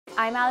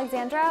I'm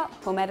Alexandra,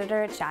 home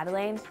editor at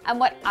Chatelaine, and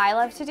what I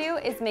love to do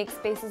is make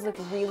spaces look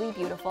really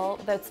beautiful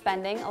without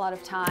spending a lot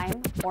of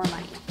time or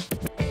money.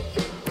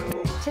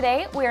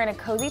 Today, we are in a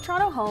cozy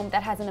Toronto home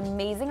that has an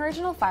amazing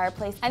original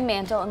fireplace and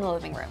mantle in the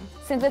living room.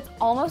 Since it's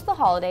almost the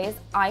holidays,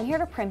 I'm here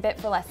to primp it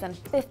for less than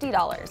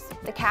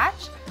 $50. The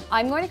catch?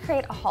 I'm going to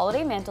create a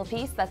holiday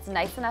mantelpiece that's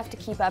nice enough to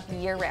keep up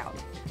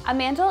year-round. A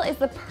mantle is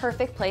the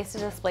perfect place to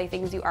display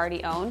things you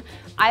already own.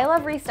 I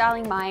love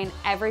restyling mine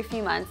every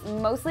few months,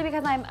 mostly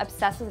because I'm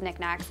obsessed with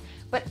knickknacks,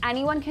 but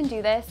anyone can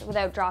do this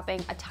without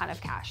dropping a ton of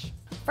cash.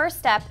 First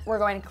step, we're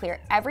going to clear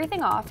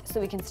everything off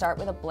so we can start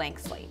with a blank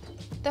slate.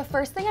 The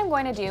first thing I'm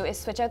going to do is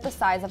switch out the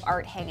size of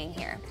art hanging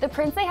here. The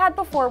prints I had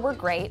before were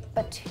great,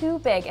 but too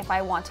big if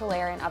I want to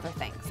layer in other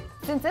things.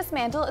 Since this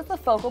mantle is the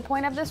focal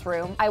point of this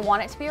room, I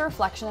want it to be a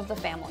reflection of the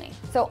family.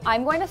 So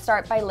I'm going to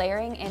start by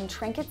layering in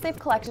trinkets they've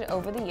collected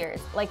over the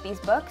years, like these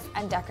books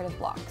and decorative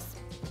blocks.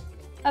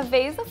 A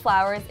vase of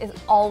flowers is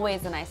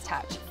always a nice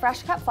touch.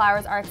 Fresh cut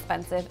flowers are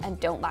expensive and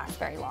don't last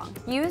very long.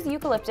 Use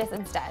eucalyptus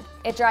instead.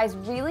 It dries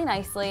really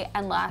nicely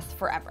and lasts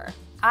forever.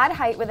 Add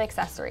height with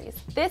accessories.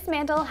 This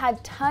mantle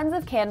had tons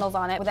of candles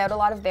on it without a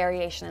lot of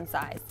variation in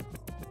size.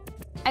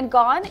 And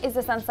gone is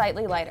this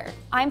unsightly lighter.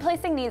 I'm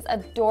placing these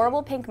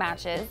adorable pink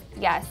matches,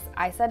 yes,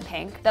 I said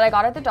pink, that I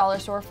got at the dollar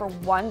store for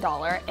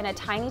 $1 in a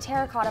tiny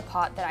terracotta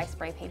pot that I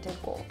spray painted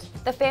gold.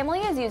 The family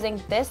is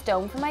using this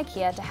dome from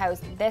IKEA to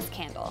house this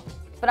candle,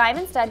 but I'm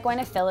instead going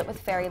to fill it with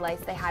fairy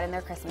lights they had in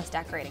their Christmas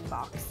decorating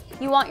box.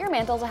 You want your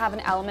mantle to have an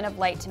element of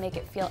light to make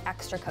it feel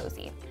extra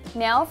cozy.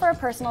 Now for a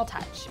personal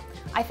touch.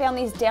 I found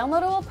these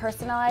downloadable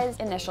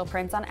personalized initial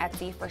prints on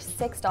Etsy for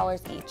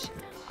 $6 each.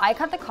 I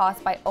cut the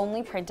cost by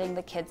only printing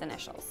the kids'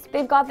 initials.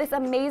 They've got this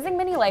amazing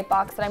mini light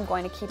box that I'm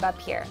going to keep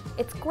up here.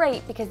 It's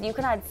great because you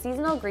can add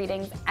seasonal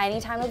greetings any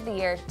time of the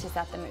year to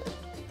set the mood.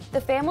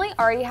 The family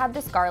already had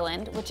this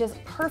garland, which is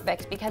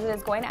perfect because it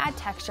is going to add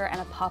texture and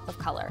a pop of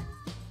color.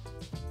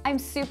 I'm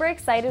super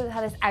excited with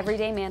how this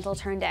everyday mantle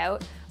turned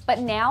out, but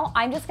now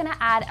I'm just gonna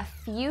add a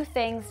few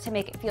things to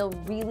make it feel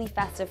really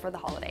festive for the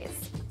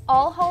holidays.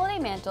 All holiday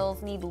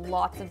mantles need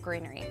lots of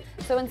greenery,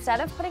 so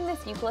instead of putting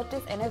this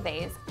eucalyptus in a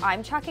vase,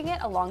 I'm chucking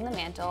it along the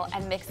mantle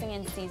and mixing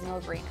in seasonal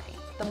greenery.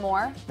 The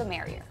more, the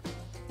merrier.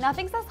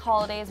 Nothing says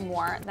holidays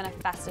more than a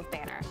festive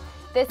banner.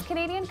 This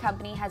Canadian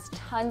company has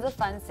tons of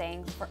fun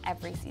sayings for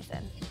every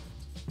season.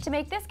 To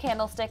make this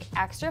candlestick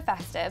extra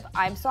festive,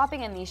 I'm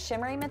swapping in these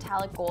shimmery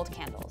metallic gold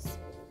candles.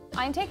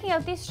 I'm taking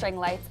out these string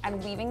lights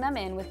and weaving them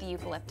in with the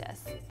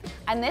eucalyptus.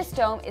 And this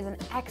dome is an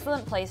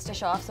excellent place to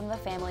show off some of the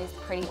family's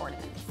pretty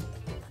ornaments.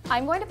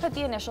 I'm going to put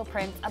the initial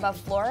prints above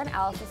Flora and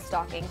Alice's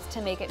stockings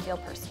to make it feel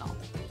personal.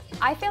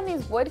 I found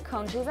these wood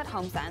cone trees at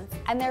HomeSense,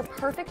 and they're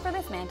perfect for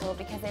this mantle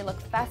because they look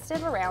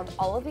festive around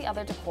all of the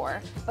other decor,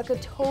 but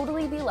could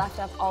totally be left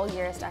up all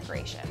year as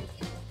decoration.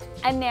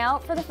 And now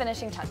for the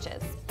finishing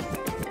touches.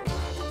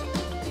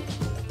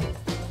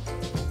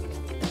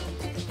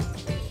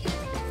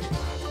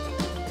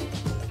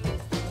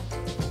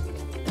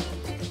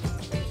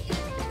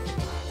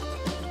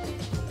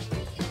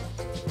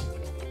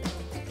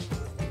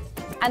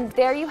 And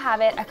there you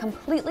have it, a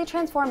completely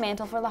transformed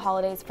mantle for the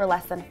holidays for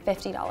less than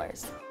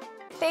 $50.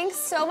 Thanks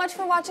so much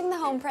for watching the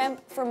Home Primp.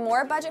 For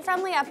more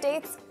budget-friendly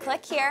updates,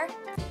 click here,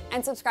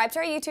 and subscribe to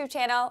our YouTube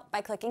channel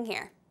by clicking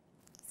here.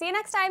 See you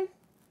next time.